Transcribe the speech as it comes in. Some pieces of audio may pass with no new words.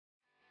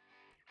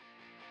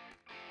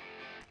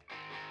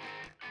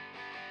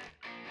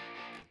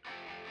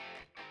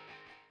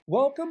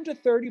Welcome to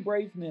 30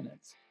 Brave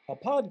Minutes, a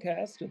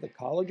podcast of the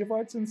College of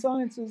Arts and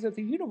Sciences at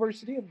the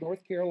University of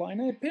North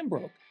Carolina at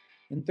Pembroke.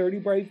 In 30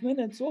 Brave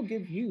Minutes, we'll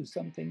give you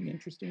something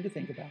interesting to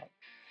think about.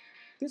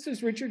 This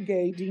is Richard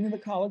Gay, Dean of the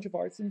College of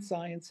Arts and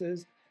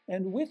Sciences,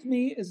 and with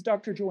me is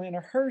Dr. Joanna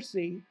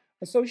Hersey,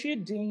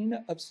 Associate Dean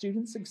of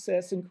Student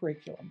Success and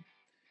Curriculum.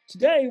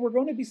 Today, we're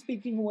going to be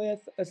speaking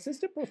with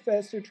Assistant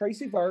Professor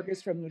Tracy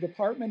Vargas from the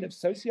Department of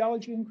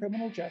Sociology and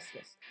Criminal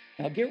Justice.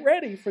 Now get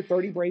ready for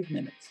 30 Brave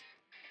Minutes.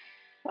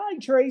 Hi,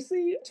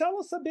 Tracy. Tell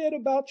us a bit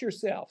about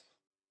yourself.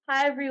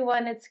 Hi,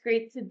 everyone. It's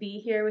great to be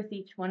here with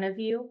each one of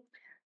you.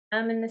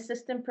 I'm an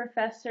assistant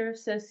professor of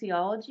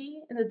sociology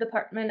in the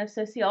Department of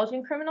Sociology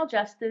and Criminal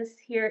Justice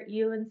here at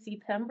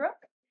UNC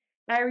Pembroke.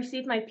 I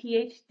received my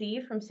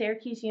PhD from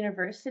Syracuse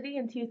University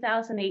in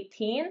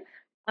 2018.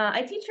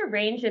 I teach a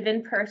range of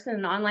in person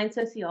and online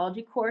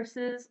sociology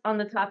courses on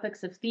the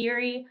topics of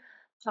theory,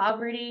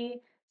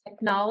 poverty,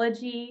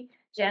 technology,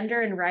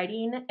 gender, and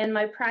writing. And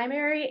my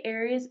primary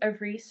areas of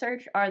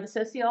research are the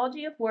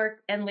sociology of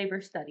work and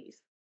labor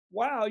studies.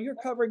 Wow, you're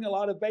covering a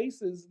lot of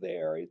bases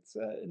there. It's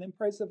an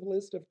impressive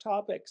list of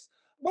topics.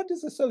 What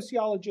does a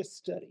sociologist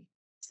study?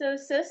 So,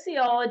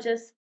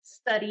 sociologists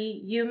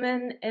study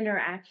human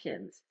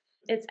interactions.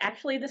 It's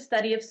actually the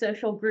study of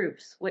social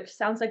groups, which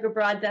sounds like a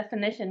broad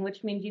definition,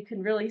 which means you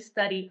can really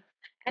study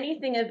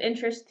anything of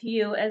interest to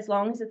you as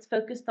long as it's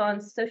focused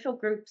on social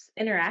groups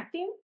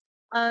interacting.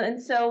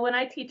 And so, when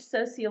I teach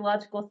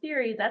sociological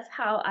theory, that's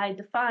how I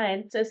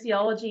define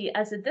sociology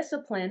as a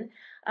discipline.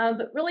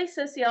 But really,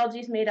 sociology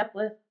is made up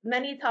with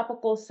many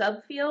topical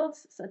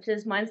subfields, such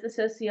as mine's the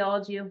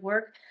sociology of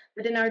work,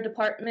 but in our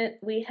department,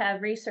 we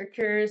have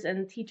researchers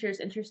and teachers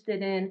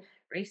interested in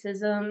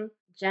racism,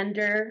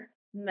 gender,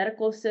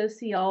 medical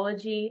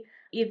sociology,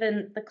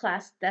 even the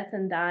class death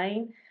and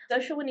dying,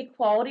 social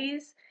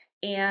inequalities,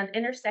 and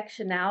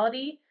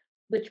intersectionality,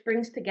 which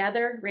brings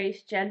together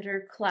race,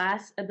 gender,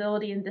 class,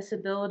 ability, and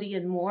disability,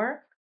 and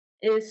more,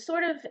 is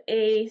sort of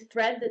a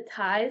thread that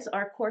ties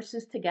our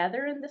courses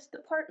together in this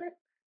department.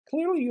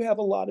 Clearly, you have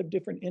a lot of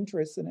different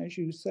interests, and as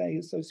you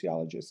say,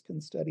 sociologists can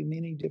study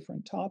many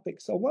different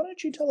topics. So, why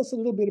don't you tell us a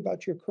little bit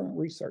about your current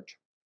research?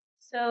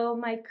 So,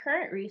 my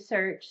current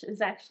research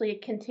is actually a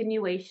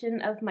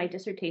continuation of my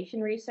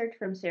dissertation research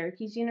from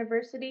Syracuse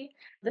University.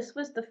 This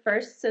was the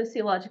first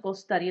sociological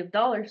study of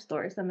dollar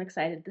stores, I'm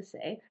excited to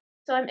say.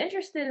 So, I'm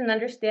interested in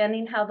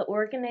understanding how the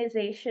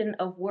organization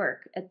of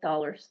work at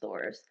dollar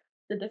stores,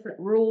 the different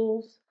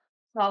rules,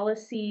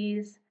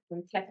 policies,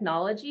 and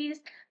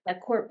technologies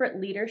that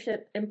corporate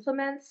leadership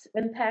implements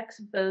impacts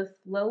both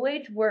low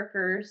wage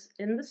workers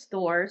in the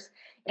stores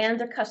and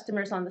their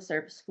customers on the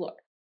service floor.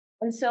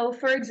 And so,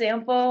 for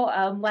example,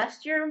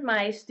 last year,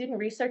 my student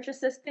research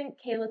assistant,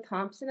 Kayla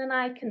Thompson, and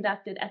I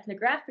conducted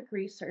ethnographic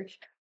research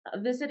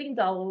visiting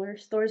dollar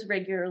stores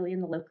regularly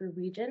in the local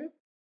region.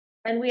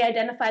 And we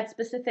identified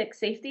specific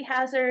safety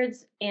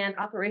hazards and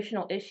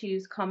operational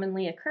issues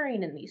commonly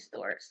occurring in these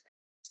stores.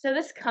 So,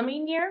 this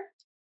coming year,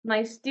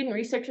 my student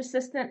research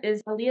assistant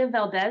is Aaliyah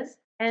Valdez,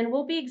 and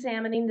we'll be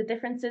examining the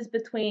differences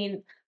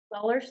between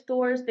dollar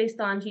stores based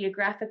on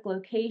geographic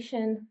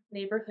location,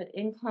 neighborhood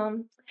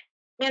income,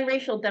 and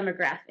racial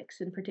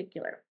demographics in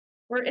particular.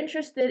 We're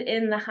interested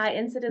in the high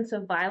incidence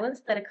of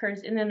violence that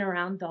occurs in and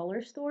around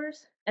dollar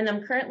stores, and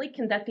I'm currently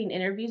conducting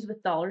interviews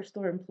with dollar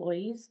store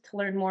employees to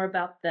learn more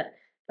about the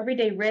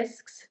everyday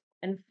risks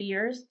and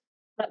fears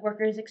that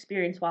workers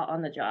experience while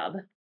on the job.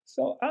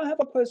 So, I have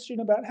a question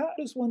about how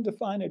does one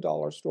define a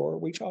dollar store? Are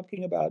we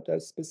talking about a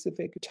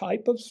specific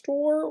type of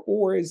store,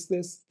 or is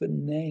this the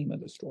name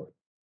of the store?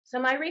 So,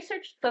 my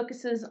research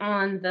focuses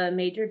on the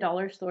major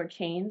dollar store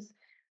chains,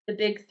 the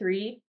big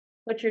three,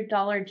 which are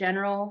Dollar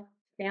General,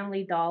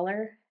 Family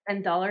Dollar,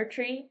 and Dollar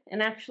Tree.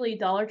 And actually,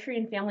 Dollar Tree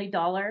and Family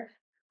Dollar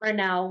are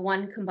now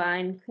one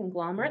combined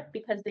conglomerate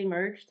because they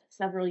merged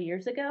several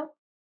years ago.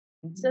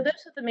 So, Mhm.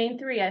 those are the main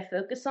three I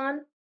focus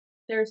on.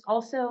 There's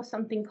also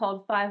something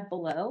called Five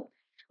Below,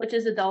 which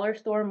is a dollar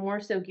store more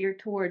so geared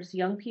towards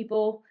young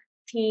people,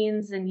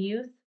 teens, and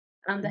youth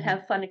that Mhm.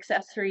 have fun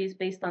accessories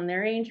based on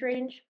their age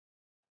range.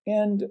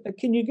 And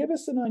can you give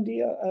us an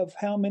idea of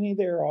how many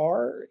there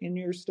are in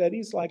your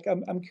studies? Like,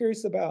 I'm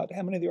curious about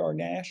how many there are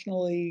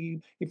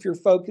nationally, if you're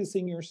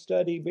focusing your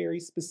study very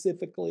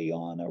specifically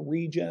on a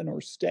region or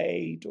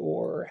state,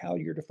 or how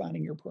you're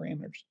defining your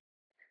parameters.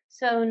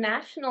 So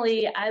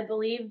nationally, I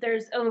believe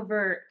there's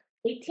over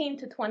 18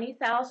 to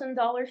 20,000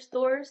 dollar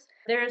stores.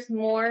 There's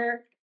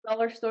more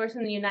dollar stores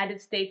in the United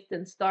States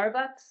than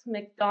Starbucks,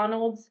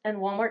 McDonald's, and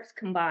Walmart's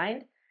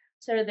combined.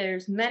 So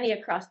there's many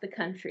across the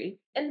country.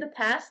 In the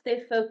past,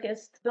 they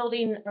focused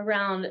building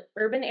around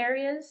urban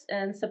areas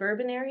and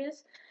suburban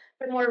areas.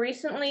 But more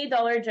recently,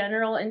 Dollar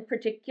General in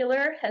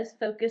particular has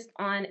focused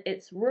on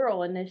its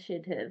rural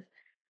initiative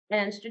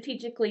and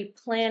strategically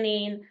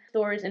planning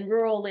stores in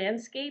rural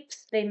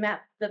landscapes. They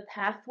map the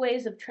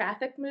pathways of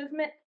traffic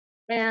movement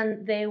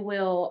and they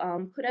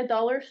will put a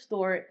dollar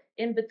store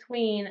in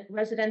between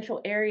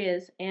residential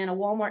areas and a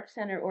Walmart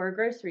center or a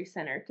grocery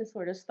center to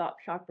sort of stop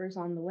shoppers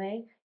on the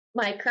way.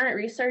 My current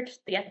research,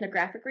 the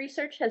ethnographic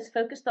research, has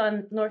focused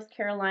on North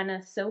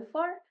Carolina so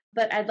far,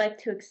 but I'd like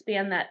to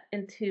expand that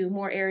into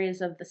more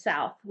areas of the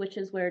South, which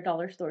is where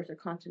dollar stores are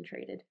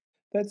concentrated.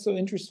 That's so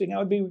interesting. I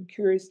would be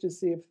curious to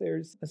see if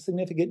there's a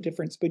significant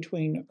difference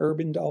between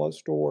urban dollar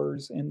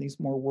stores and these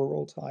more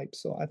rural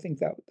types. So I think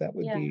that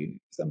would Yeah, be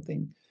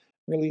something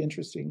really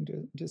interesting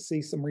to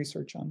see some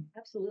research on.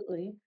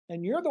 absolutely.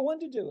 And you're the one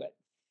to do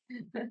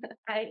it.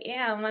 I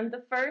am. I'm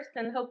the first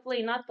and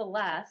hopefully not the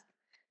last,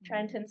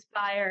 trying to Mm.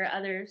 inspire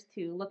others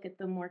to look at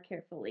them more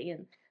carefully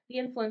and the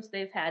influence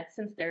they've had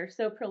since they're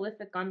so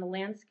prolific on the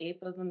landscape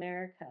of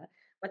America.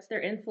 What's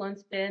their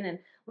influence been, and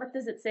what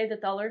does it say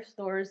that dollar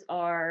stores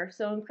are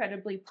so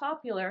incredibly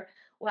popular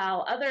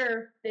while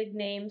other big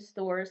name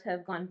stores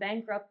have gone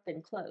bankrupt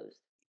and closed?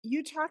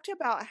 You talked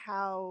about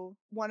how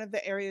one of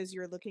the areas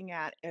you're looking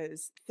at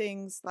is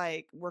things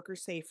like worker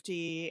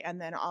safety and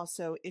then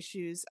also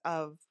issues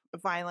of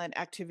violent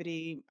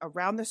activity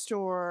around the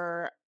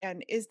store.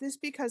 And is this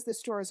because the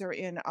stores are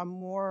in a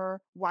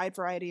more wide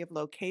variety of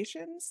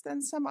locations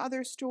than some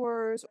other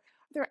stores?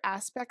 Are there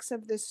aspects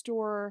of this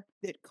store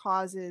that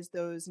causes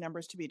those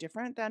numbers to be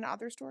different than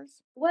other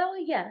stores? Well,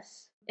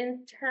 yes.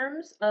 In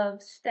terms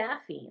of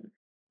staffing,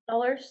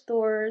 dollar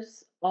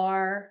stores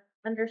are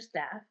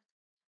understaffed,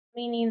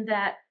 meaning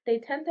that they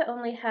tend to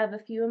only have a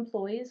few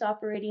employees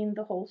operating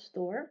the whole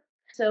store.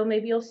 So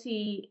maybe you'll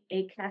see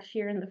a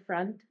cashier in the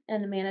front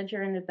and a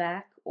manager in the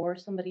back, or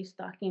somebody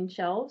stocking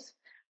shelves.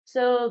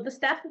 So the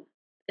staff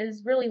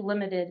is really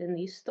limited in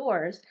these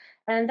stores,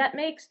 and that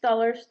makes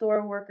dollar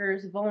store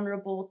workers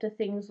vulnerable to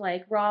things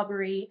like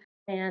robbery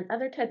and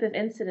other type of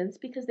incidents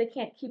because they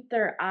can't keep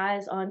their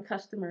eyes on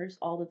customers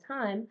all the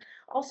time.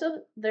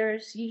 Also,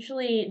 there's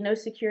usually no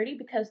security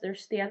because they're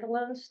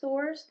standalone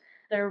stores.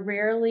 They're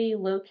rarely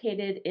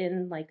located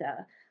in like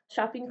a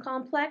shopping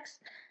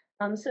complex.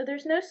 So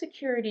there's no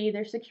security.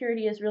 Their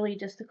security is really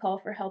just to call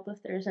for help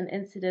if there's an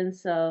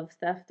incidence of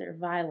theft or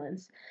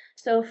violence.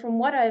 So from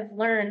what I've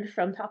learned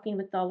from talking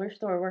with dollar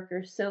store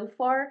workers so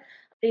far,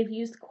 they've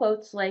used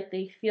quotes like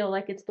they feel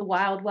like it's the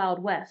wild,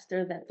 wild west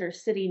or that they're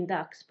sitting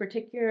ducks,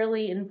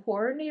 particularly in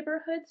poorer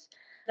neighborhoods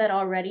that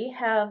already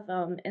have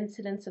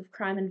incidents of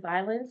crime and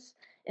violence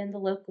in the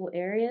local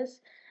areas.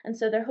 And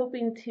so they're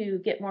hoping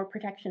to get more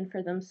protection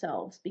for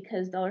themselves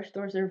because dollar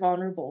stores are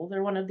vulnerable.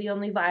 They're one of the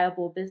only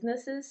viable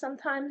businesses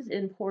sometimes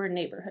in poor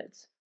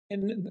neighborhoods.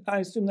 And I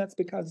assume that's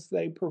because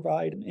they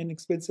provide an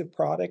inexpensive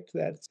product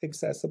that's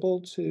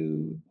accessible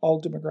to all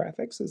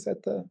demographics. Is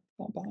that the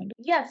thought behind it?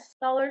 Yes,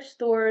 dollar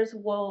stores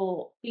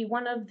will be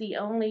one of the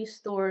only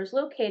stores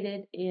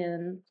located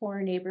in poor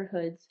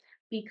neighborhoods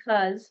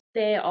because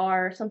they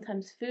are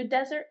sometimes food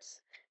deserts,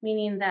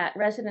 meaning that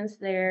residents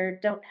there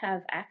don't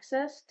have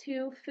access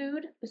to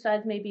food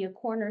besides maybe a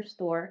corner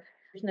store.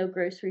 There's no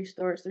grocery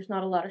stores, there's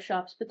not a lot of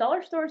shops, but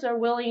dollar stores are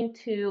willing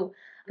to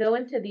go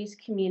into these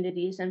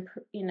communities and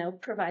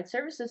provide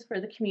services for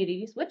the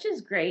communities, which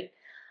is great.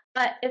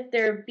 But if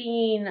they're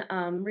being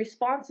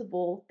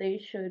responsible, they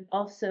should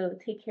also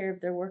take care of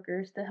their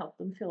workers to help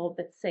them feel a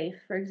bit safe.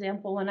 For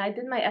example, when I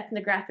did my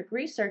ethnographic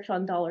research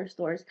on dollar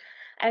stores,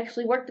 I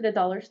actually worked at a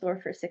dollar store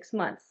for 6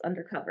 months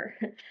undercover.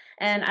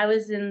 And I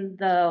was in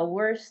the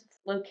worst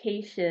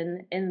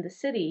location in the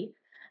city,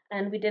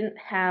 and we didn't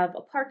have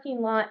a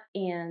parking lot,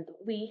 and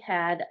we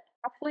had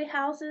halfway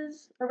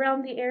houses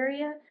around the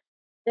area.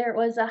 There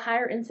was a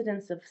higher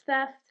incidence of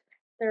theft.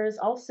 There was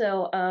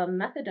also a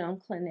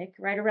methadone clinic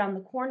right around the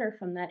corner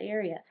from that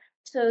area.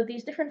 So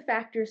these different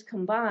factors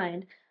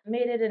combined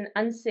made it an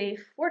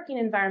unsafe working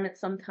environment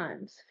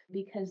sometimes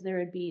because there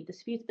would be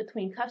disputes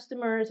between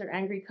customers or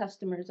angry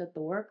customers at the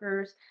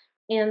workers.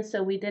 And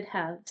so we did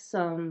have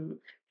some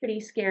pretty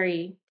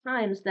scary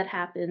times that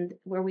happened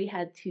where we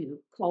had to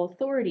call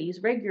authorities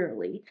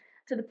regularly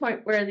to the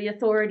point where the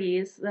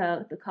authorities,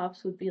 the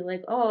cops would be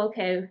like, oh,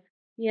 okay,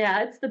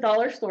 yeah, it's the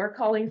dollar store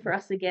calling for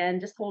us again.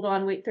 Just hold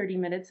on, wait 30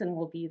 minutes and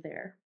we'll be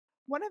there.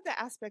 One of the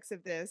aspects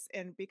of this,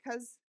 and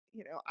because,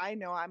 I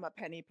know I'm a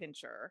penny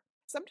pincher,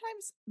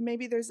 sometimes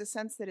maybe there's a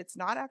sense that it's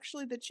not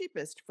actually the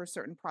cheapest for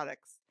certain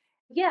products.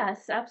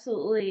 Yes,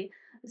 absolutely.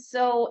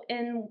 So,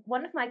 in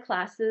one of my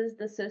classes,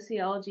 the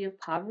Sociology of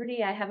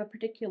Poverty, I have a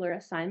particular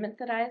assignment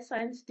that I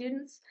assign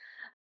students.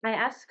 I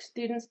ask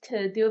students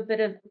to do a bit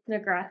of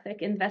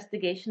ethnographic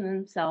investigation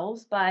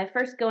themselves by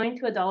first going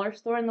to a dollar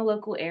store in the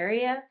local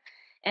area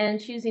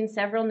and choosing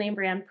several name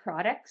brand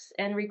products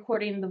and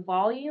recording the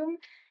volume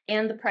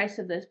and the price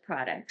of those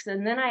products.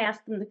 And then I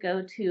ask them to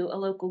go to a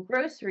local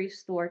grocery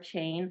store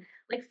chain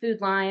like Food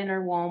Lion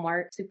or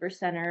Walmart,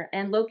 Supercenter,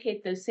 and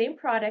locate those same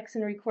products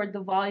and record the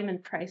volume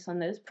and price on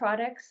those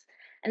products.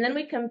 And then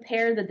we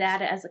compare the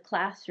data as a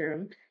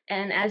classroom.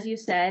 And as you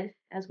said,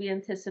 as we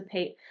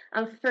anticipate,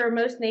 for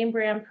most name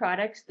brand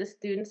products, the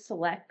students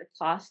select the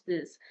cost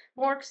is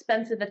more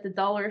expensive at the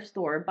dollar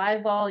store by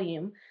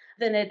volume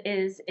than it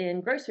is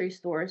in grocery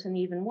stores and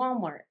even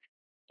Walmart.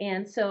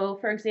 And so,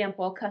 for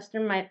example, a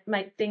customer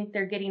might think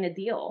they're getting a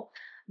deal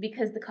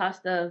because the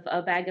cost of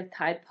a bag of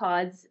Tide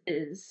Pods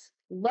is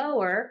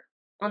lower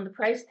on the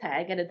price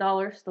tag at a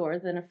dollar store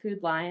than a Food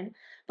Lion.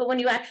 But when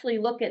you actually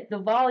look at the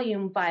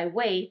volume by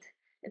weight,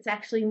 it's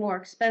actually more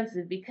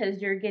expensive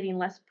because you're getting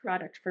less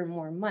product for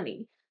more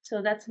money.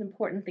 So that's an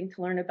important thing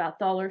to learn about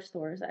dollar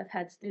stores. I've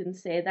had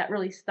students say that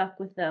really stuck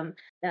with them,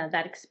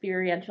 that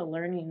experiential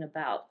learning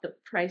about the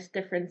price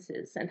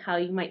differences and how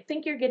you might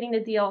think you're getting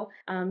a deal,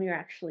 you're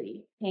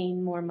actually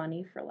paying more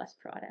money for less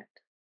product.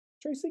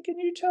 Tracy, can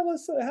you tell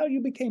us how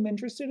you became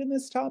interested in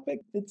this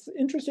topic? It's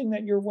interesting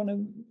that you're one of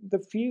the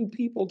few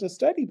people to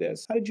study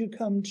this. How did you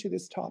come to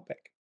this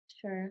topic?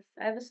 Sure.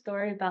 I have a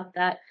story about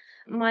that.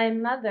 My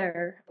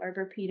mother,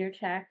 Barbara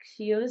Peterchak,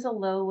 she was a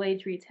low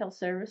wage retail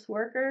service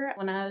worker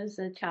when I was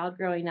a child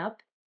growing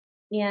up.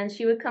 And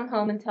she would come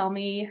home and tell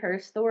me her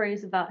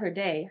stories about her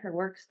day, her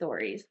work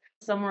stories.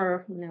 Some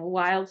were,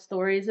 wild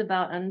stories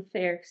about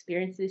unfair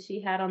experiences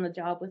she had on the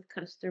job with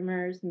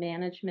customers,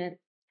 management.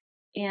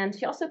 And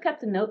she also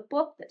kept a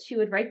notebook that she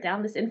would write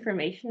down this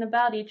information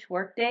about each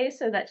workday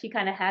so that she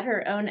kind of had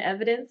her own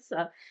evidence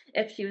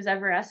if she was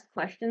ever asked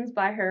questions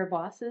by her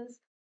bosses.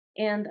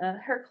 And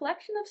her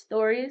collection of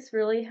stories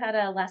really had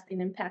a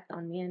lasting impact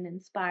on me and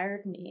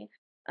inspired me.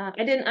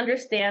 I didn't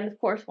understand, of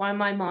course, why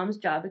my mom's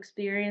job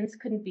experience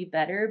couldn't be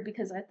better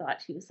because I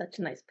thought she was such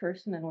a nice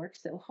person and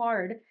worked so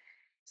hard.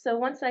 So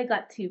once I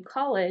got to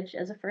college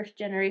as a first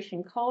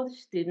generation college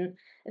student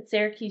at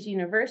Syracuse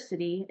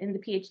University in the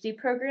PhD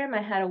program,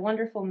 I had a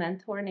wonderful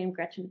mentor named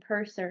Gretchen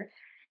Purser.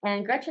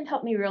 And Gretchen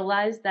helped me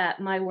realize that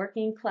my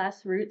working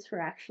class roots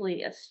were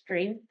actually a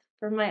strength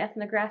for my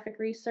ethnographic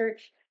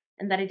research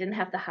and that I didn't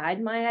have to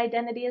hide my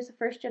identity as a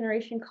first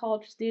generation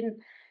college student.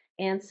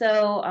 And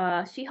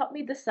so she helped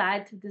me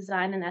decide to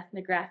design an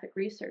ethnographic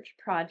research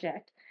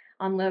project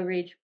on low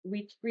wage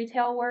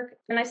retail work.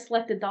 And I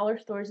selected dollar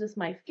stores as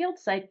my field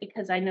site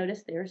because I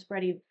noticed they were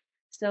spreading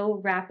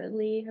so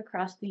rapidly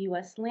across the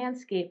US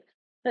landscape.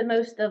 But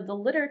most of the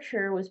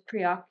literature was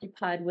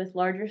preoccupied with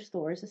larger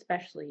stores,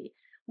 especially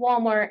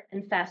Walmart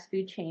and fast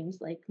food chains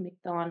like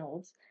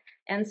McDonald's.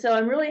 And so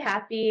I'm really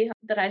happy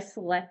that I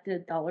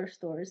selected dollar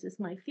stores as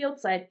my field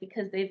site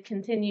because they've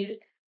continued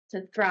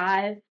to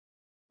thrive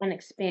and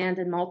expand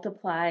and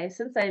multiply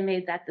since I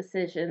made that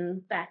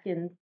decision back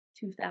in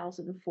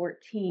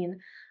 2014.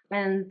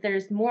 And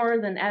there's more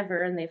than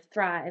ever, and they've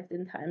thrived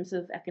in times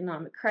of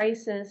economic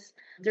crisis.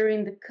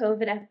 During the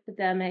COVID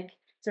epidemic,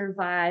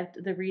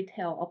 survived the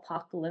retail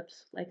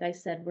apocalypse, like I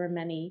said, where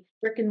many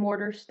brick and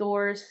mortar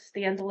stores,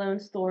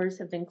 standalone stores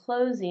have been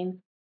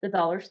closing. The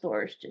dollar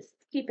stores just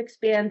keep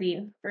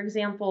expanding. For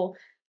example,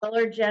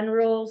 Dollar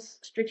General's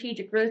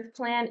strategic growth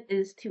plan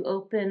is to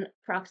open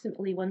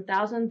approximately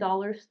 1,000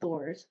 dollar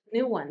stores,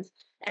 new ones,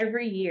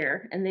 every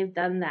year, and they've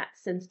done that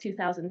since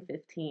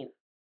 2015.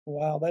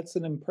 Wow, that's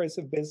an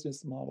impressive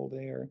business model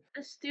there.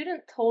 A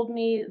student told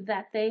me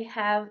that they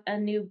have a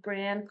new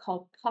brand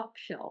called Top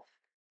Shelf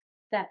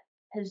that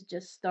has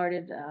just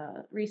started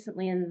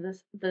recently in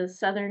the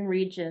southern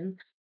region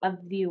of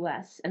the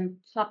US. And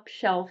Top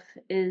Shelf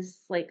is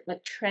like a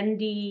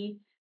trendy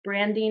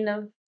branding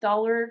of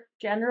Dollar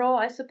General,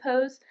 I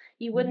suppose.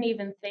 You wouldn't Mhm.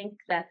 even think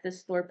that this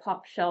store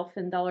Top Shelf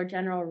and Dollar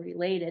General are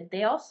related.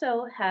 They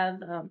also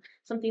have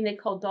something they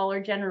call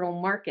Dollar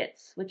General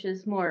Markets, which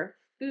is more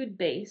food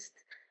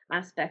based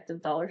aspect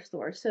of dollar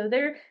stores. So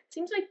they're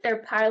seems like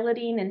they're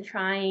piloting and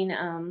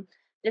trying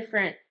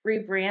different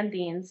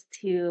rebrandings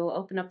to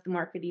open up the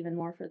market even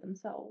more for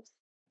themselves.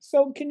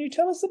 So, can you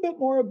tell us a bit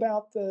more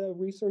about the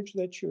research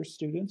that your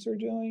students are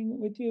doing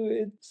with you?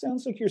 It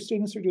sounds like your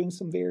students are doing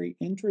some very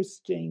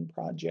interesting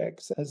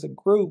projects as a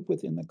group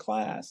within the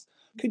class.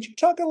 Could you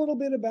talk a little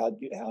bit about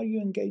how you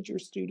engage your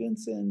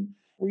students in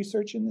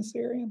research in this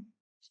area?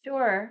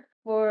 Sure.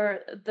 For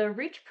the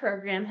REACH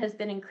program has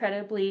been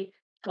incredibly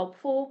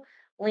helpful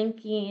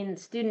linking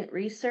student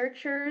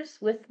researchers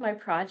with my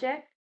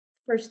project.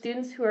 For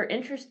students who are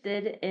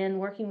interested in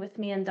working with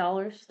me in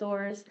dollar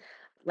stores,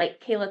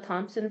 like Kayla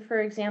Thompson, for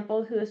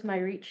example, who was my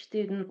REACH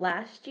student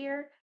last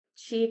year,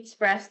 she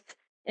expressed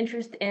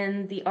interest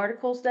in the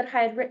articles that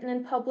I had written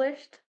and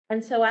published.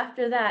 And so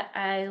after that,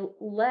 I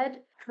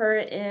led her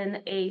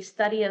in a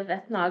study of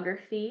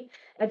ethnography,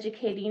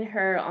 educating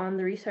her on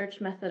the research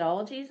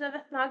methodologies of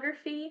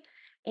ethnography.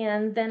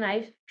 And then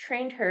I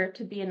trained her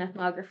to be an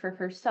ethnographer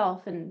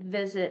herself and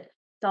visit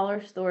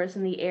dollar stores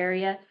in the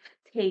area,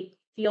 take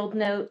field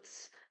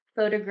notes,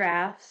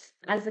 photographs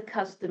as a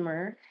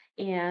customer,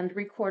 and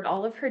record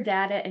all of her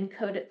data and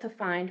code it to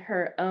find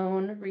her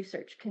own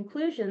research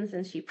conclusions.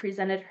 And she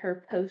presented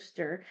her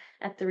poster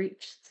at the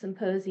REACH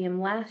symposium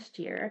last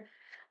year.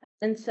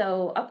 And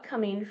so,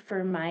 upcoming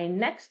for my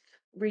next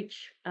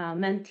Reach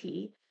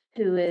mentee,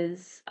 who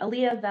is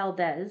Aaliyah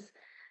Valdez,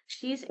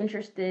 she's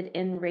interested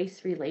in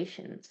race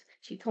relations.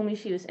 She told me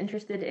she was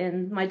interested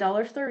in my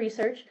dollar store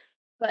research,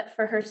 but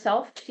for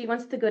herself, she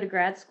wants to go to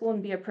grad school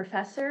and be a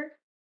professor.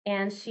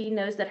 And she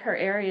knows that her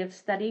area of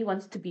study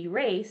wants to be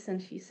race.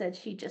 And she said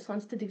she just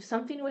wants to do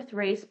something with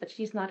race, but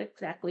she's not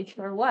exactly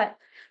sure what.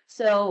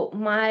 So,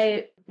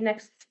 my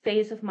next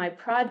phase of my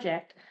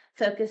project,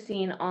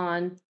 focusing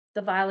on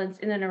the violence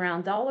in and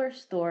around dollar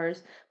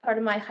stores, part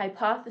of my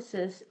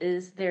hypothesis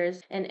is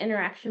there's an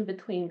interaction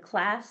between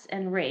class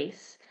and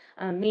race,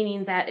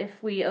 meaning that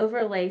if we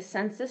overlay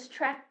census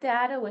tract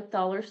data with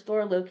dollar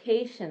store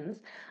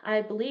locations,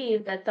 I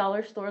believe that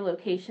dollar store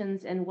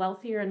locations in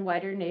wealthier and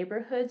whiter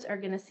neighborhoods are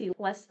going to see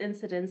less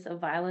incidents of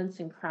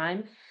violence and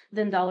crime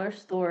than dollar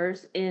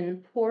stores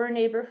in poorer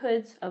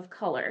neighborhoods of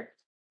color.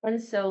 And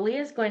so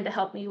Leah's going to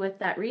help me with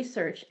that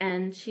research,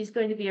 and she's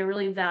going to be a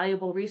really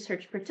valuable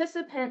research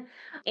participant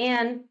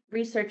and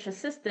research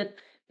assistant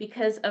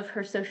because of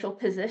her social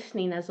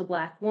positioning as a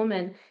Black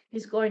woman,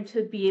 who's going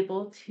to be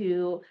able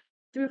to,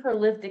 through her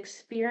lived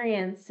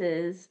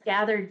experiences,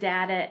 gather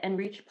data and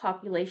reach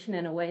population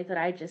in a way that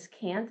I just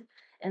can't.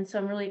 And so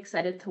I'm really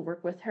excited to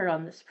work with her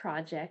on this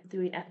project,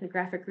 doing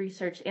ethnographic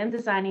research and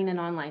designing an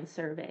online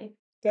survey.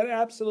 That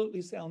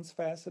absolutely sounds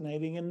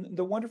fascinating. And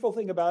the wonderful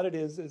thing about it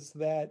is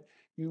that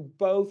you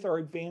both are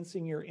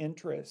advancing your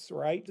interests,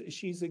 right?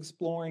 She's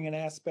exploring an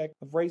aspect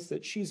of race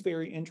that she's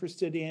very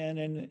interested in,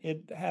 and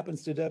it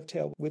happens to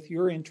dovetail with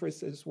your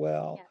interests as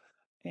well. Yeah.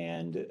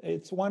 And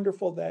it's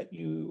wonderful that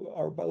you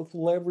are both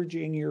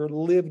leveraging your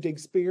lived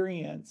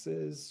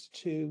experiences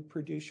to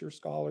produce your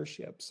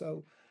scholarship.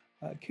 So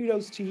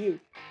kudos to you.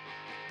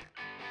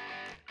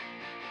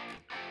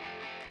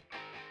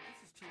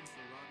 This is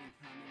Chancellor Robbie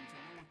Cummings,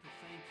 and I want to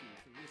thank you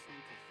for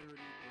listening to 30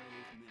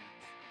 Brave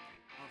Minutes.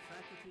 Our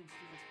faculty and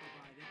students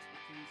provide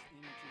expertise,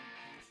 energy, and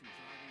passion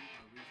driving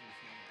our region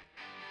forward.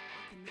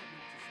 Our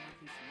commitment to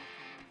Southeast North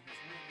Carolina has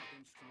never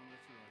been stronger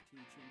through our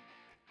teaching,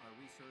 our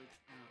research,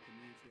 and our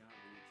community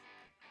outreach.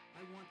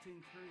 I want to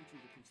encourage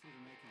you to consider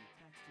making a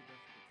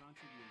tax-deductible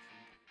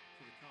contribution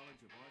to the College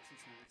of Arts and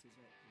Sciences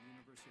at the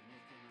University of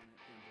North Carolina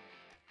at Pembroke.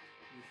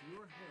 With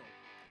your help,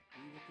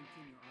 we will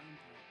continue our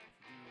impact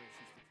for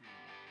generations to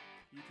come.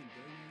 You can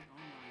donate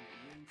online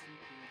at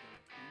uncp.edu/give.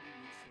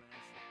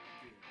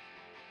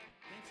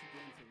 Thanks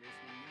again for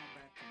listening. Now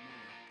back to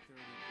more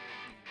 30 Brave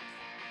Minutes.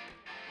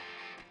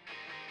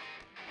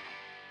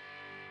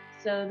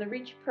 So the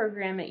REACH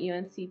program at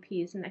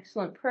UNCP is an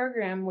excellent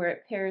program where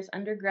it pairs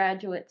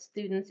undergraduate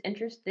students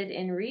interested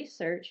in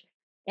research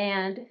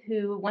and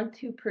who want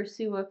to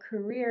pursue a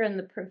career in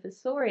the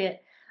professoriate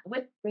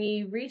with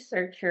a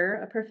researcher,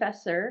 a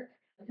professor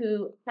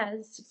who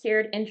has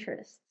shared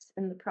interests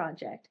in the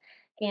project.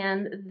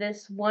 And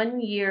this 1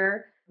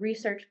 year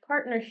research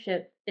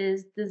partnership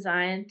is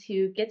designed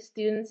to get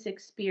students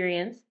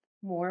experience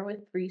more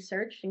with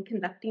research and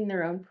conducting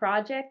their own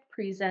project,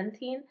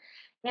 presenting,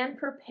 and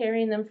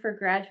preparing them for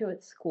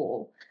graduate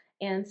school.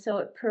 And so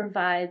it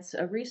provides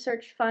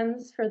research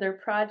funds for their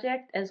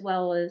project as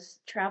well as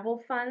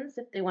travel funds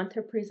if they want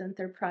to present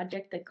their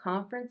project at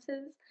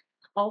conferences.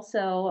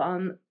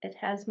 Also, it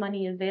has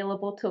money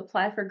available to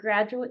apply for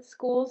graduate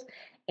schools,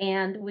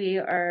 and we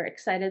are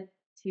excited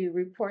to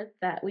report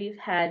that we've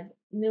had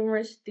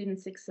numerous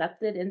students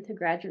accepted into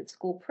graduate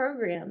school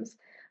programs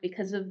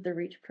because of the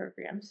REACH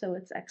program. So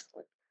it's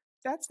excellent.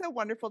 That's so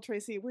wonderful,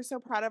 Tracy. We're so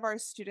proud of our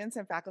students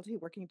and faculty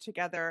working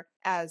together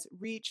as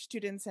REACH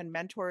students and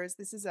mentors.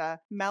 This is a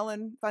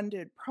Mellon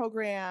funded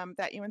program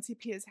that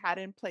UNCP has had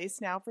in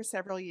place now for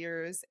several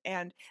years.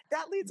 And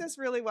that leads us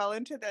really well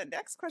into the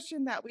next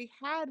question that we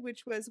had,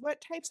 which was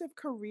what types of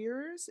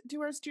careers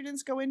do our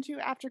students go into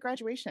after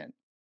graduation?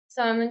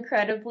 So I'm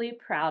incredibly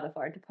proud of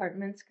our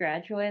department's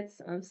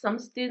graduates. Some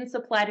students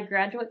apply to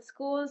graduate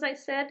school, as I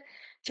said,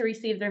 to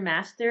receive their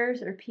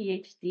master's or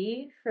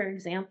PhD. For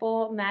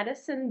example,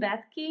 Madison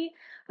Bethke,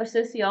 a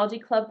sociology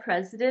club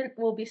president,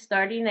 will be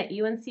starting at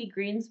UNC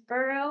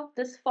Greensboro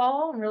this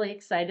fall. I'm really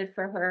excited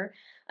for her.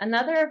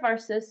 Another of our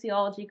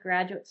sociology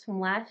graduates from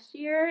last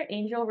year,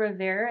 Angel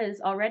Rivera, is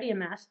already a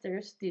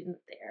master's student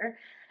there.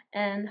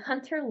 And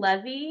Hunter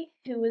Levy,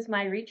 who was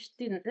my REACH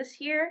student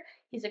this year,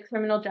 he's a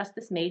criminal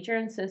justice major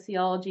and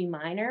sociology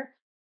minor.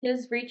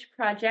 His REACH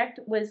project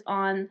was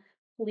on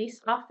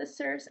police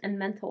officers and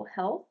mental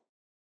health.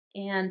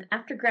 And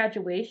after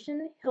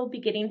graduation, he'll be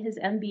getting his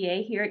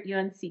MBA here at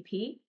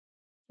UNCP.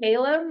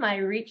 Kayla, my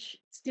REACH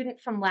student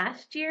from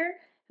last year,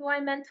 who I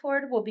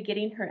mentored, will be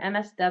getting her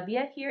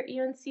MSW here at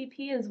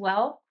UNCP as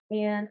well.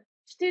 And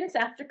students,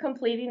 after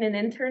completing an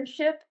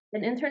internship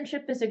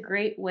is a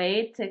great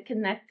way to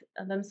connect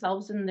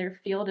themselves in their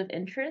field of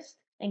interest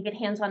and get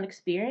hands on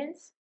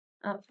experience.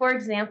 For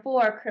example,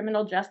 our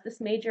criminal justice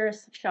major,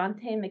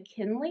 Shante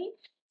McKinley,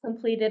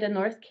 completed a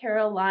North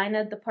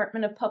Carolina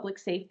Department of Public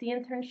Safety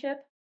internship,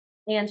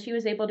 and she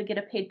was able to get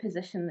a paid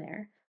position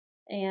there.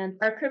 And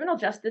our criminal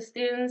justice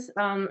students,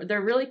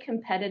 they're really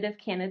competitive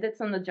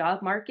candidates on the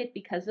job market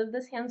because of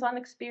this hands on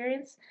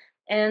experience.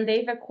 And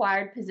they've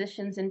acquired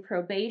positions in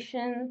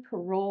probation,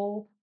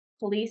 parole,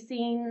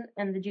 policing,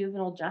 and the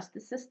juvenile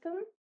justice system.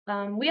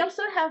 We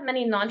also have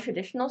many non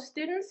traditional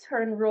students who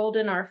are enrolled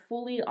in our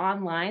fully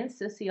online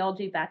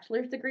sociology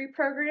bachelor's degree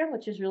program,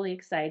 which is really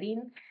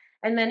exciting.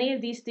 And many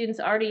of these students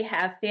already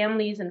have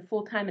families and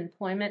full time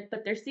employment,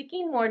 but they're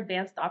seeking more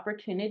advanced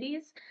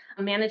opportunities,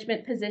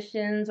 management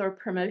positions, or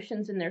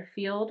promotions in their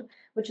field,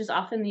 which is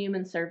often the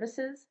human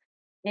services.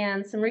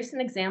 And some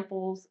recent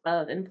examples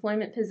of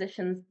employment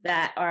positions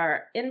that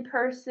are in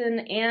person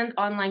and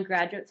online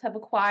graduates have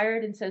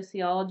acquired in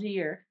sociology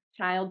or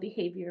child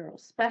behavioral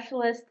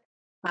specialist,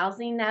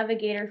 housing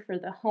navigator for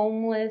the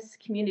homeless,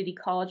 community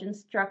college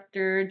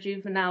instructor,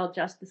 juvenile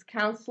justice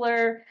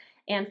counselor,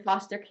 and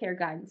foster care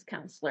guidance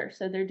counselor.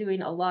 So they're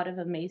doing a lot of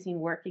amazing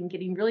work and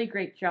getting really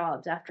great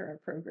jobs after our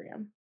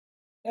program.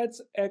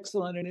 That's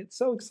excellent, and it's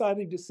so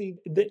exciting to see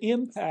the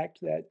impact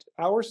that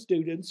our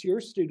students,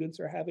 your students,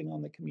 are having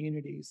on the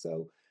community.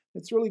 So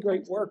it's really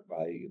great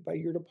Absolutely. work by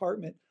your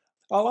department.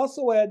 I'll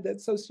also add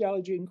that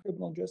sociology and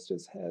criminal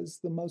justice has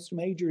the most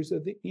majors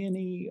of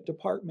any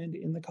department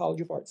in the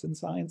College of Arts and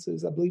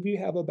Sciences. I believe you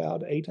have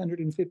about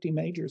 850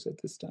 majors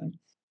at this time.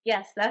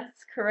 Yes,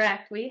 that's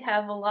correct. We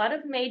have a lot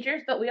of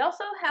majors, but we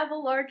also have a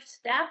large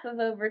staff of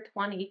over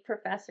 20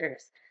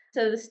 professors.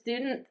 So the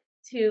student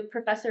to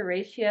professor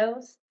ratio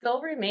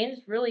still remains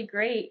really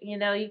great. You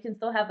can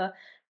still have a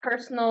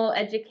personal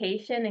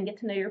education and get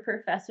to know your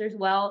professors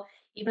well.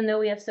 Even though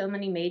we have so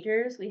many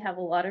majors, we have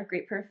a lot of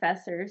great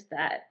professors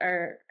that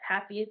are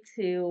happy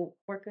to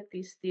work with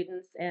these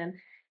students and,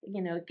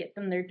 get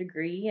them their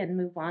degree and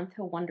move on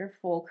to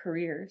wonderful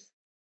careers.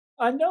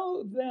 I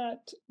know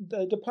that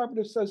the Department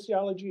of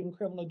Sociology and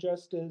Criminal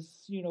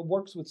Justice,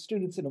 works with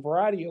students in a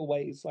variety of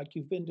ways, like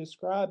you've been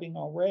describing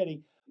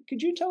already.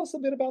 Could you tell us a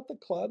bit about the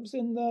clubs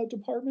in the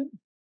department?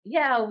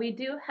 Yeah, we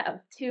do have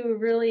two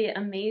really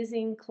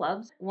amazing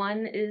clubs.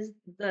 One is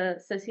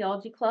the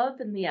Sociology Club,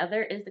 and the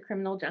other is the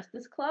Criminal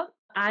Justice Club.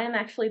 I am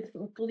actually the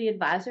faculty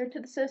advisor to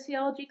the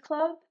Sociology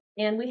Club,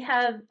 and we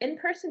have in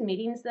person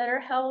meetings that are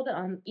held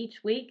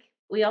each week.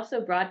 We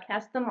also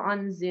broadcast them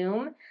on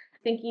Zoom,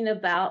 thinking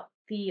about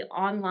the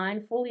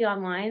fully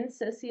online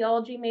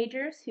sociology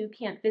majors who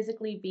can't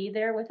physically be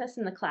there with us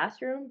in the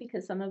classroom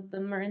because some of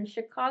them are in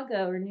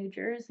Chicago or New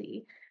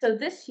Jersey. So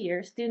this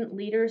year, student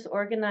leaders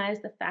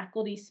organized the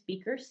faculty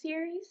speaker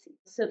series.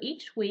 So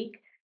each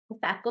week, a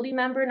faculty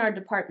member in our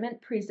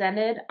department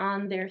presented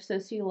on their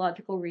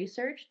sociological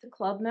research to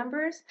club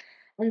members.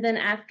 And then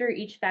after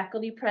each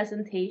faculty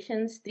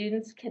presentation,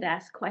 students could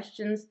ask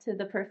questions to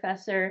the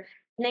professor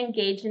and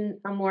engage in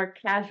a more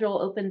casual,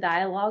 open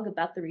dialogue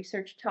about the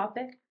research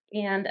topic.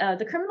 And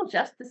the Criminal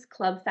Justice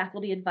Club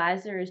faculty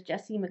advisor is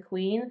Jesse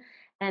McQueen,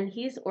 and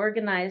he's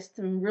organized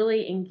some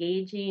really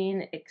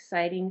engaging,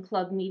 exciting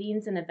club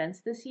meetings and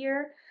events this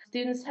year.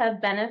 Students have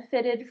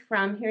benefited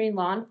from hearing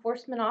law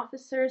enforcement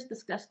officers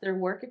discuss their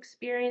work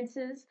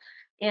experiences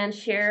and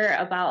share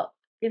about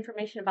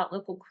information about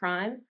local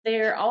crime.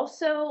 They're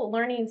also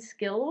learning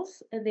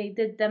skills. And they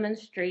did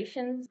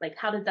demonstrations like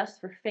how to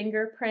dust for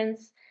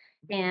fingerprints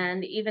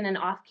and even an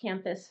off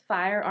campus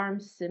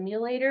firearms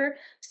simulator.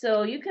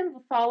 So you can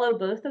follow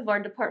both of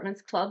our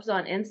department's clubs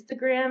on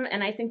Instagram,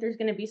 and I think there's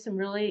going to be some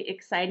really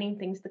exciting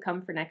things to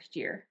come for next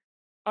year.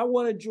 I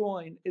want to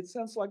join. It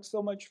sounds like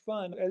so much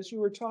fun. As you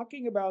were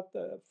talking about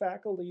the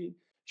faculty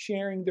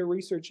sharing their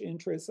research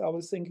interests, I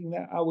was thinking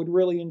that I would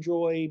really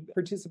enjoy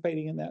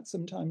participating in that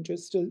sometime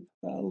just to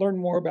learn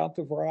more about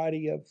the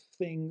variety of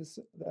things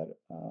that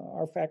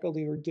our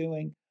faculty are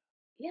doing.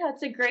 Yeah,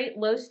 it's a great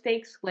low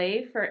stakes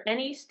way for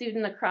any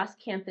student across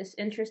campus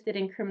interested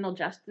in criminal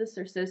justice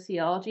or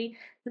sociology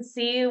to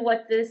see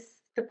what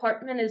this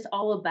department is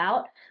all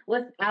about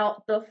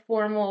without the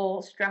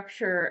formal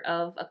structure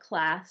of a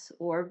class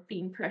or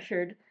being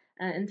pressured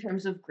in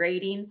terms of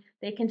grading.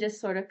 They can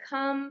just sort of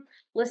come,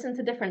 listen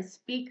to different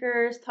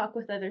speakers, talk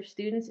with other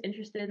students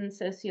interested in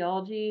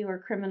sociology or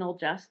criminal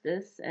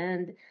justice,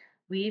 and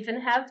we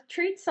even have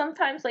treats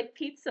sometimes like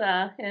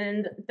pizza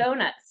and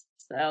donuts.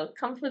 So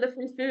come for the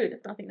free food,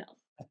 if nothing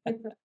else.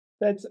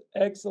 That's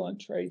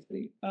excellent,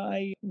 Tracy.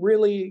 I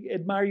really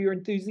admire your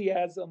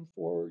enthusiasm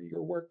for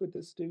your work with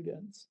the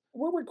students.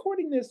 We're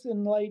recording this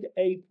in late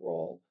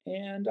April,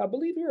 and I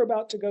believe you're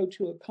about to go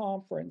to a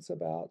conference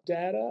about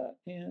data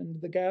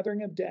and the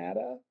gathering of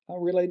data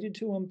related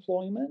to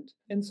employment.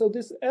 And so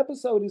this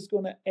episode is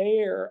going to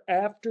air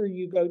after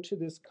you go to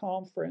this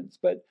conference.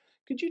 But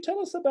could you tell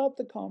us about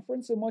the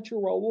conference and what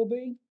your role will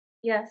be?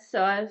 Yes,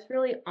 so I was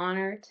really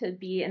honored to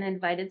be an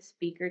invited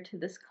speaker to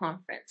this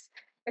conference.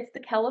 It's the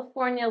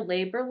California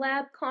Labor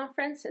Lab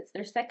Conference. It's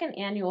their second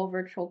annual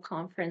virtual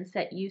conference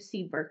at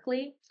UC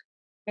Berkeley.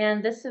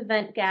 And this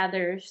event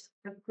gathers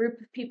a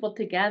group of people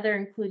together,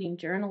 including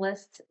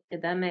journalists,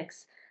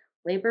 academics,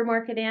 labor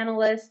market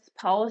analysts,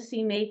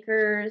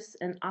 policymakers,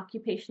 and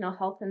occupational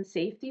health and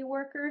safety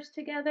workers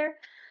together.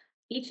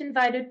 Each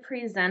invited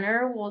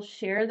presenter will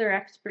share their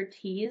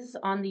expertise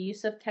on the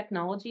use of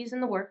technologies in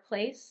the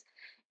workplace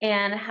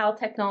and how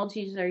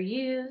technologies are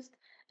used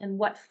and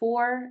what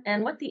for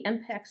and what the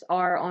impacts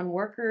are on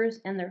workers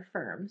and their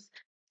firms.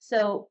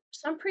 So,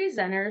 some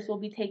presenters will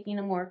be taking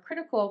a more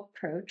critical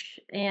approach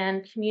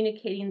and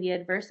communicating the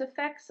adverse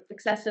effects of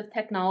excessive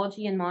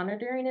technology and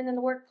monitoring in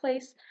the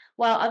workplace,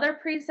 while other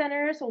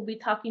presenters will be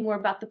talking more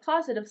about the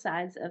positive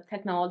sides of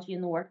technology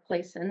in the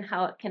workplace and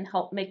how it can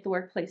help make the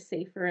workplace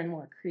safer and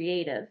more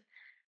creative.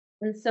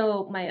 And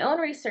so my own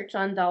research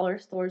on dollar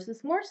stores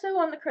is more so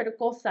on the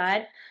critical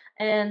side.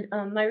 And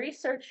my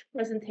research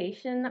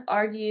presentation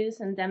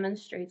argues and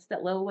demonstrates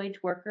that low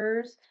wage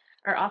workers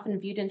are often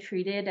viewed and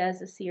treated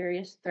as a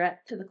serious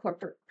threat to the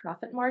corporate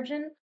profit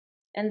margin,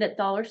 and that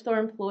dollar store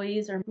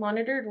employees are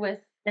monitored with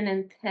an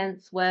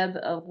intense web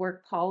of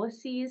work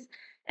policies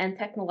and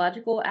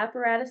technological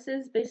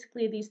apparatuses,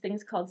 basically these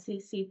things called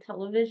CC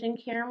television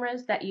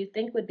cameras that you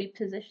think would be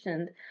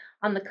positioned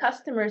on the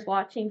customers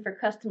watching for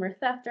customer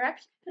theft are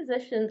actually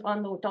positioned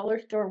on the dollar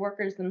store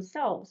workers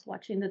themselves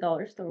watching the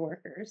dollar store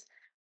workers.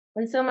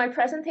 And so my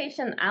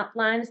presentation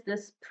outlines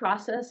this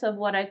process of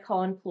what I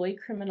call employee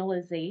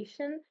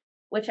criminalization,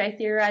 which I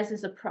theorize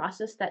is a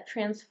process that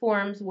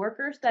transforms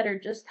workers that are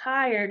just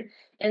hired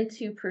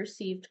into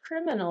perceived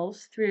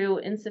criminals through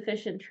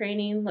insufficient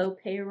training, low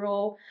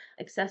payroll,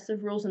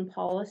 excessive rules and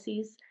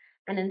policies,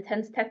 and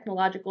intense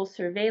technological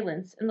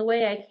surveillance. And the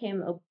way I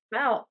came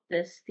about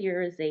this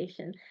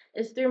theorization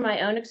is through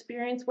my own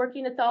experience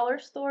working at dollar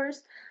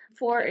stores.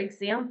 For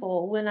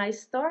example, when I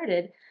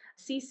started,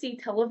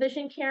 CC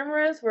television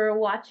cameras were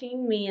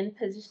watching me and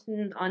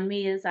positioned on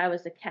me as I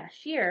was a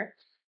cashier.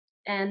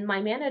 And my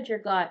manager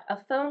got a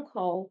phone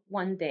call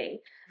one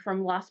day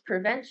from loss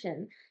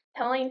prevention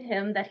telling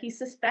him that he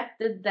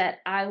suspected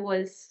that I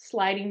was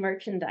sliding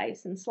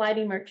merchandise. And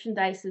sliding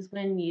merchandise is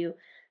when you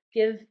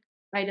give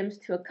items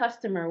to a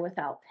customer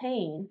without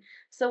paying.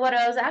 So, what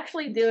I was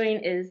actually doing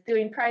is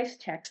doing price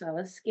checks. I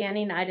was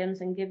scanning items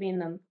and giving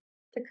them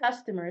to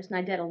customers, and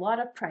I did a lot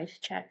of price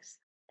checks.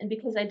 And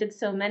because I did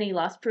so many,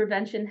 loss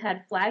prevention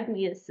had flagged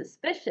me as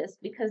suspicious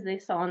because they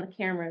saw on the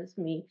cameras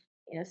me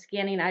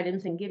scanning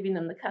items and giving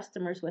them to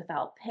customers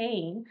without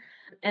paying,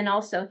 and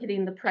also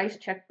hitting the price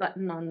check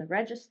button on the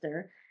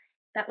register.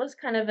 That was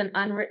kind of an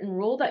unwritten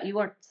rule that you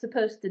weren't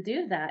supposed to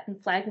do that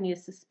and flagged me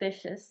as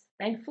suspicious.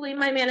 Thankfully,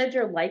 my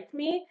manager liked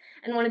me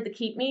and wanted to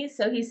keep me,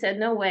 so he said,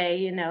 no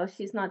way,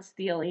 she's not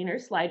stealing or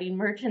sliding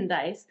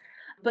merchandise.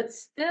 But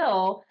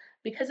still,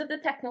 because of the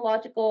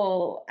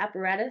technological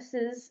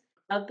apparatuses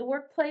of the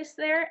workplace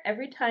there,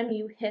 every time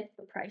you hit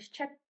the price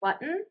check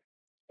button,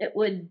 it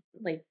would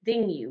like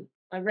ding you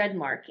a red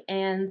mark.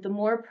 And the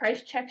more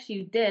price checks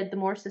you did, the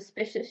more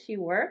suspicious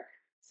you were.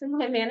 So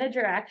my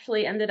manager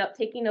actually ended up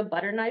taking a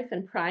butter knife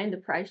and prying the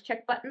price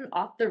check button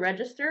off the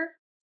register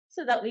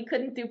so that we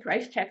couldn't do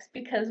price checks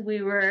because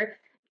we were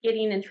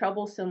getting in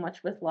trouble so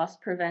much with loss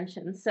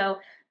prevention. So,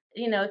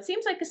 it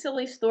seems like a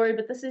silly story,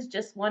 but this is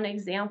just one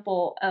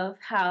example of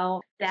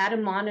how data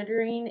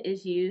monitoring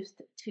is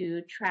used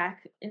to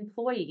track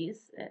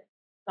employees at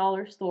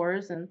dollar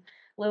stores and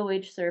low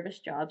wage service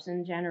jobs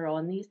in general.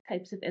 And these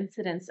types of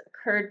incidents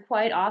occurred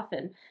quite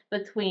often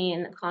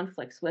between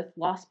conflicts with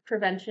loss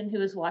prevention, who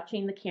was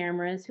watching the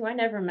cameras, who I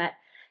never met,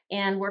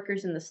 and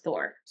workers in the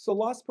store. So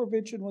loss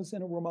prevention was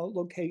in a remote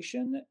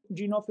location.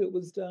 Do you know if it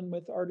was done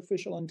with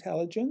artificial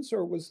intelligence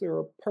or was there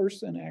a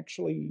person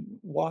actually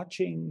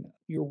watching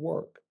your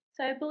work?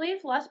 So I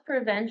believe loss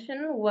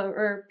prevention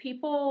were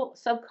people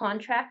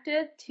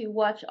subcontracted to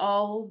watch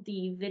all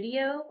the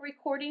video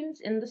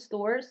recordings in the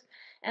stores,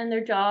 and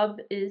their job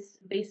is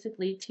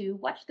basically to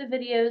watch the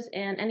videos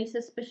and any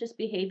suspicious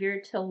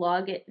behavior to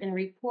log it and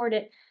report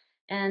it,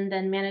 and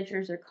then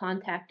managers are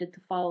contacted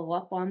to follow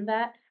up on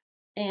that.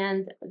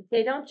 And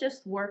they don't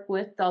just work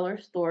with dollar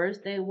stores,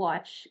 they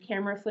watch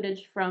camera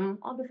footage from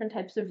all different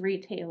types of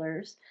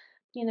retailers.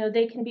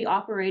 They can be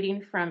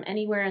operating from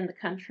anywhere in the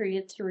country.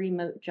 It's a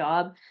remote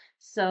job.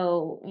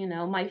 So,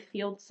 my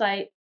field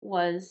site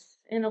was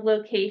in a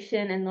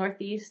location in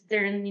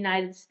northeastern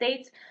United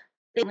States.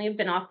 They only have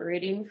been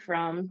operating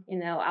from,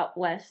 out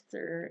west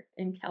or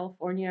in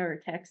California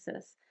or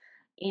Texas.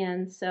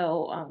 And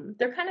so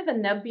they're kind of a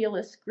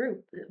nebulous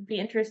group. It'd be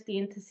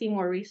interesting to see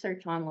more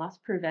research on loss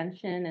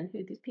prevention and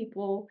who these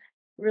people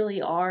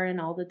really are and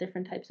all the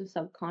different types of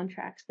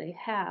subcontracts they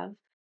have.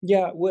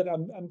 Yeah, it would.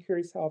 I'm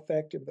curious how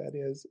effective that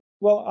is.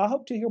 Well, I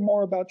hope to hear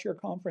more about your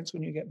conference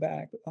when you get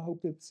back. I hope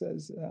it's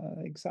as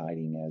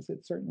exciting as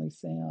it certainly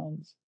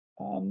sounds.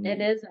 It Um,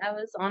 is. I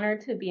was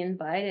honored to be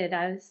invited.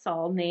 I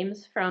saw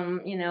names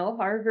from,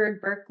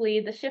 Harvard,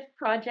 Berkeley. The Shift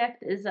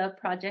Project is a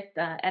project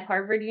at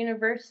Harvard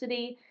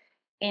University,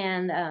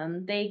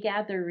 and they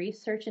gather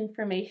research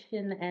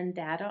information and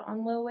data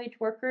on low wage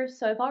workers.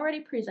 So I've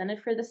already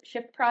presented for the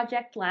Shift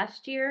Project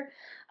last year,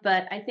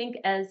 but I think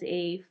as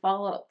a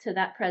follow up to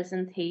that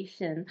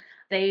presentation,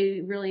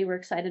 they really were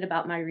excited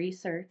about my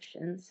research.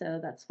 And so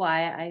that's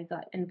why I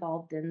got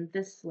involved in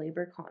this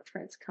labor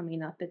conference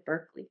coming up at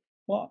Berkeley.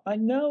 well, I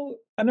know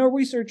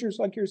researchers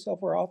like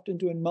yourself are often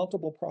doing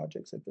multiple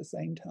projects at the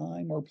same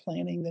time or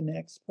planning the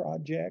next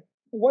project.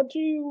 What do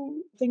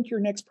you think your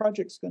next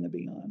project's going to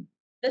be on?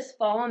 This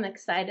fall, I'm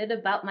excited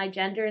about my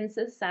Gender and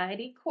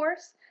Society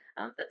course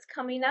that's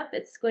coming up.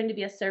 It's going to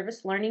be a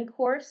service learning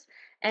course,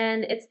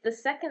 and it's the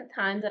second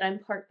time that I'm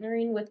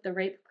partnering with the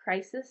Rape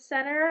Crisis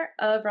Center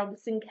of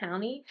Robinson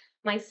County.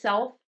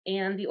 Myself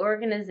and the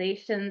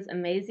organization's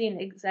amazing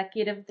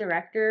executive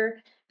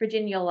director,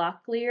 Virginia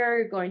Locklear,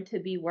 are going to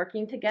be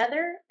working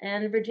together.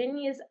 And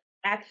Virginia is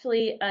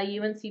actually a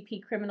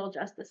UNCP criminal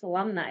justice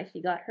alumni.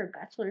 She got her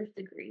bachelor's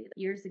degree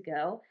years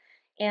ago.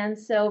 And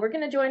so we're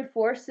going to join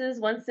forces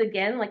once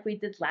again, like we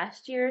did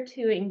last year,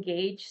 to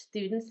engage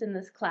students in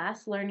this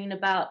class learning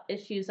about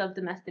issues of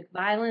domestic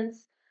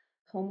violence,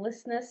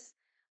 homelessness,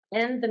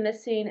 and the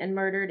missing and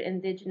murdered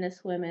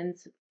Indigenous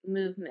women's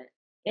movement.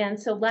 And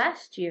so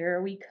last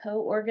year, we co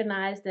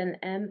organized an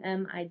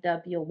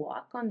MMIW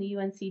walk on the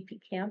UNCP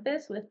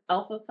campus with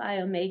Alpha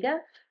Phi Omega,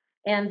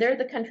 and they're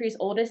the country's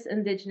oldest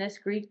indigenous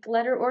Greek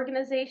letter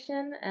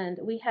organization. And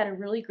we had a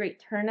really great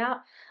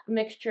turnout, a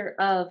mixture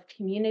of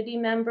community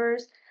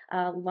members,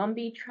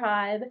 Lumbee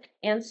tribe,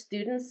 and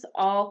students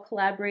all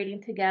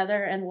collaborating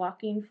together and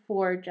walking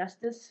for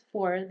justice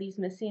for these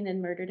missing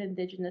and murdered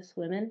indigenous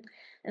women.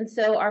 And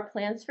so our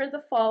plans for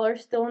the fall are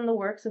still in the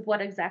works of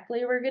what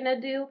exactly we're going to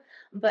do.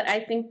 But I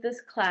think this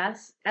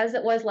class, as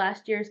it was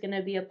last year, is going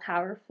to be a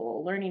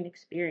powerful learning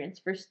experience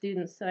for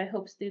students. So I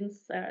hope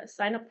students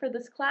sign up for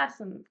this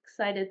class. I'm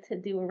excited to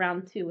do a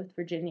round two with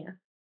Virginia.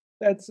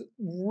 That's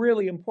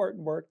really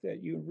important work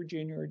that you and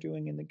Virginia are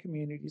doing in the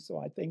community. So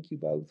I thank you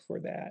both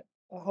for that.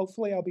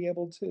 Hopefully, I'll be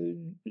able to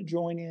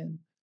join in.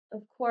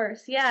 Of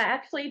course. Yeah,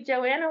 actually,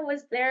 Joanna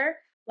was there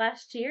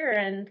last year,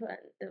 and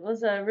it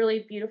was a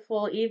really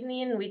beautiful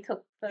evening. We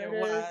took It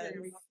photos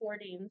and was.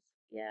 recordings.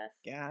 Yes.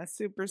 Yeah,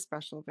 super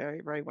special.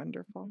 Very, very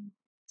wonderful.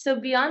 So,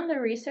 beyond the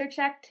research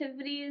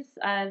activities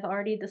I've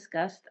already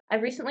discussed, I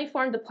recently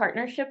formed a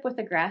partnership with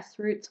a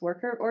grassroots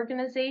worker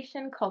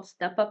organization called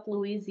Step Up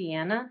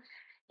Louisiana.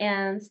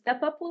 And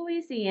Step Up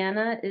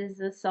Louisiana is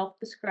a self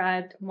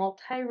described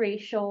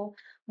multiracial,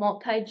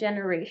 multi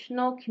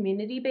generational,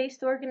 community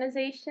based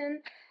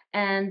organization.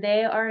 And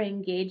they are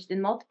engaged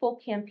in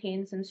multiple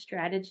campaigns and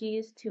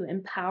strategies to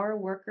empower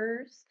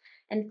workers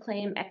and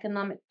claim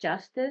economic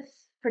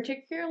justice,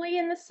 particularly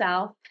in the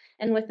South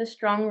and with a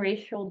strong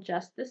racial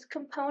justice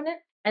component.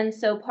 And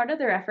so part of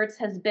their efforts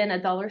has been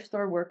a dollar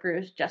store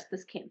workers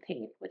justice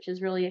campaign, which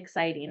is really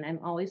exciting. I'm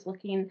always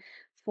looking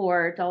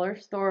for dollar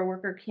store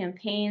worker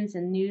campaigns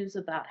and news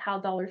about how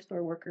dollar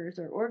store workers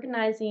are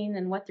organizing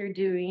and what they're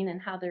doing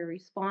and how they're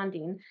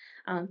responding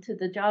to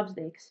the jobs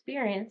they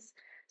experience.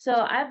 So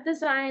I've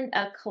designed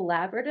a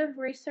collaborative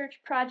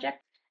research project,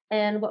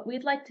 and what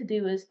we'd like to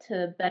do is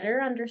to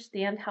better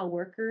understand how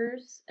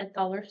workers at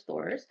dollar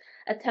stores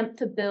attempt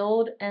to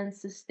build and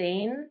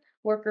sustain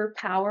worker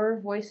power,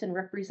 voice, and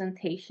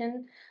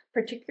representation,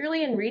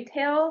 particularly in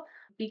retail,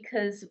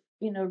 because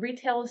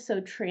retail is so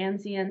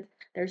transient,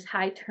 there's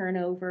high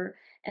turnover.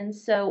 And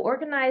so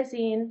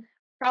organizing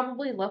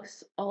probably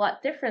looks a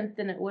lot different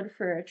than it would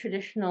for a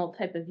traditional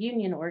type of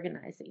union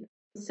organizing.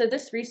 So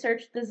this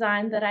research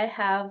design that I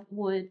have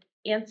would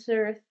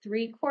answer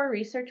three core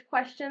research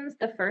questions.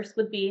 The first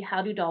would be,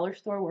 how do dollar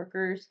store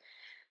workers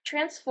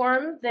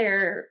transform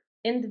their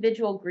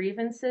individual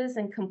grievances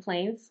and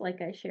complaints,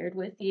 like I shared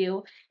with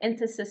you,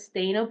 into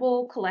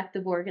sustainable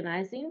collective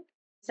organizing?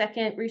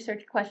 Second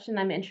research question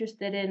I'm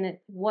interested in,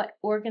 what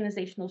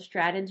organizational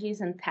strategies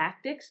and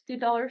tactics do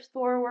dollar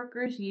store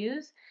workers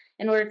use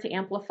in order to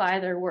amplify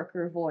their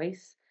worker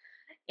voice?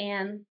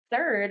 And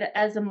third,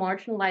 as a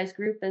marginalized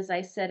group, as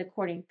I said,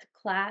 according to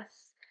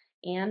class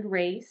and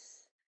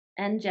race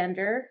and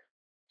gender,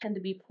 tend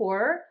to be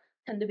poor,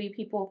 tend to be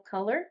people of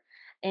color,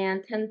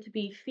 and tend to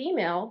be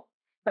female.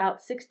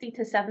 About 60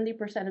 to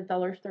 70% of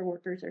dollar store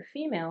workers are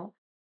female.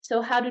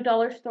 So, how do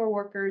dollar store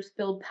workers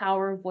build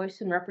power,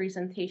 voice, and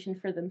representation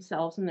for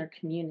themselves and their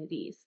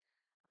communities?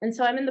 And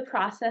so I'm in the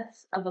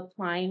process of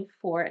applying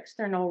for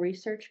external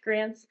research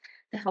grants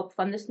to help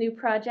fund this new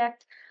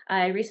project.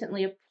 I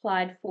recently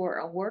applied for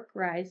a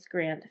WorkRise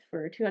grant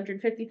for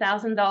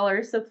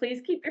 $250,000. So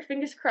please keep your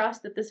fingers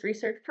crossed that this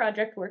research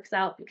project works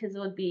out, because it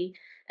would be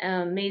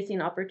an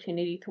amazing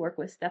opportunity to work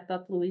with Step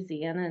Up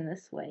Louisiana in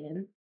this way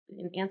and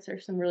answer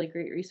some really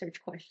great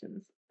research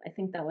questions. I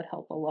think that would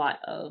help a lot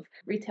of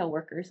retail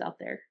workers out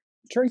there.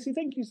 Tracy,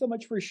 thank you so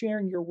much for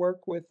sharing your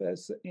work with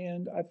us.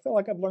 And I feel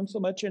like I've learned so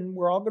much, and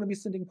we're all going to be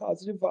sending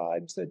positive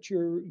vibes that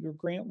your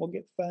grant will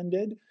get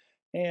funded.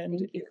 And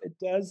Thank you. if it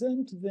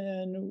doesn't,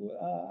 then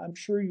I'm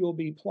sure you'll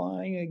be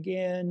applying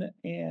again.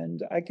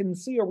 And I can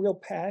see a real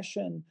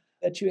passion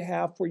that you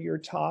have for your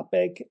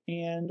topic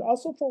and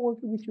also for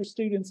working with your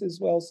students as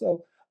well.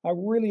 So I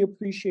really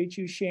appreciate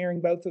you sharing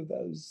both of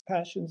those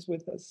passions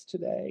with us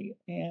today.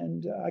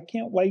 And I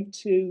can't wait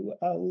to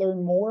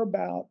learn more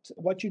about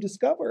what you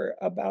discover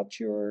about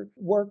your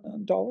work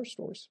on dollar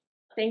stores.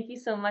 Thank you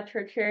so much,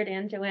 Richard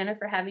and Joanna,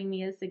 for having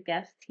me as a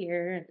guest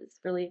here. It's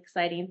really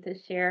exciting to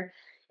share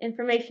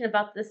information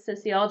about the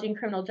Sociology and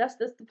Criminal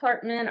Justice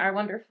Department, our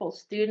wonderful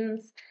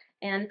students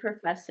and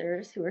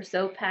professors who are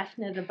so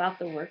passionate about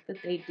the work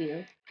that they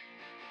do.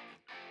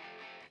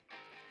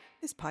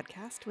 This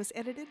podcast was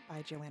edited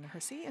by Joanna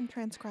Hersey and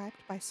transcribed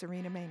by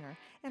Serena Maynor,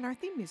 and our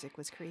theme music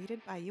was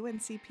created by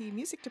UNCP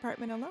Music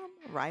Department alum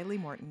Riley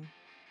Morton.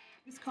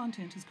 This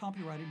content is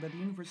copyrighted by the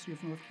University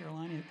of North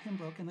Carolina at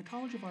Pembroke and the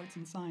College of Arts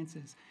and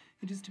Sciences.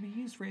 It is to be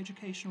used for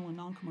educational and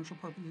non-commercial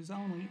purposes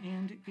only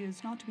and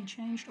is not to be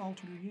changed,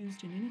 altered, or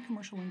used in any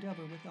commercial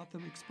endeavor without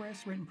the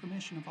express written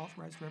permission of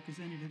authorized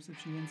representatives of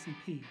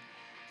UNCP.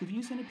 The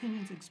views and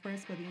opinions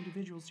expressed by the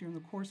individuals during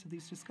the course of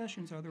these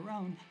discussions are their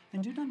own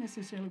and do not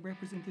necessarily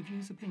represent the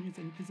views, opinions,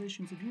 and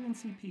positions of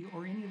UNCP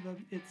or any of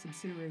its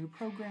subsidiary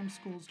programs,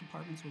 schools,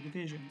 departments, or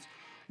divisions.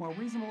 While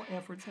reasonable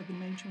efforts have been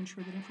made to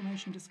ensure that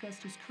information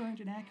discussed is current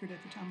and accurate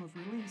at the time of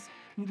release,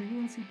 neither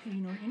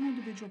UNCP nor any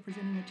individual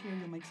presenting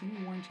material makes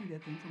any warranty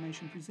that the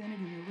information presented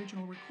in the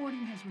original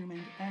recording has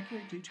remained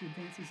accurate due to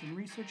advances in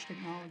research,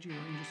 technology,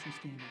 or industry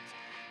standards.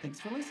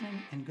 Thanks for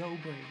listening, and go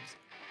Braves!